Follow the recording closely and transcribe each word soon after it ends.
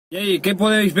¿Y qué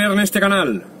podéis ver en este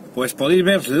canal? Pues podéis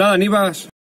ver Lada nivas,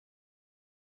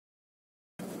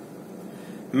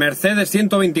 Mercedes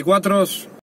 124,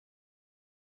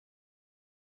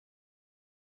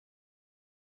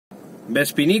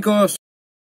 Vespinicos,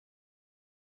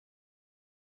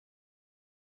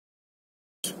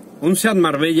 un Seat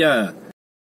Marbella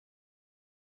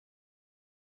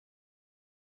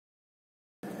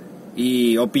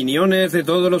y opiniones de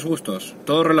todos los gustos,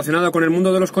 todo relacionado con el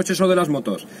mundo de los coches o de las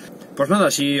motos. Pues nada,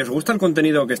 si os gusta el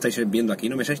contenido que estáis viendo aquí,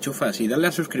 no me seáis chufas y dadle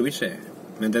a suscribirse,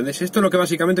 ¿me entendéis? Esto es lo que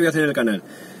básicamente voy a hacer en el canal.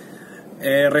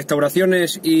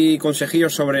 Restauraciones y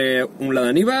consejillos sobre un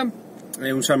Lada niva,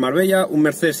 un Seat Marbella, un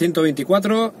Mercedes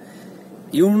 124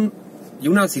 y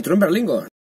una citroen berlingo.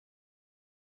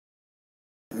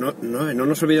 No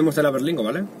nos olvidemos de la berlingo,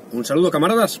 ¿vale? Un saludo,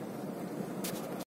 camaradas.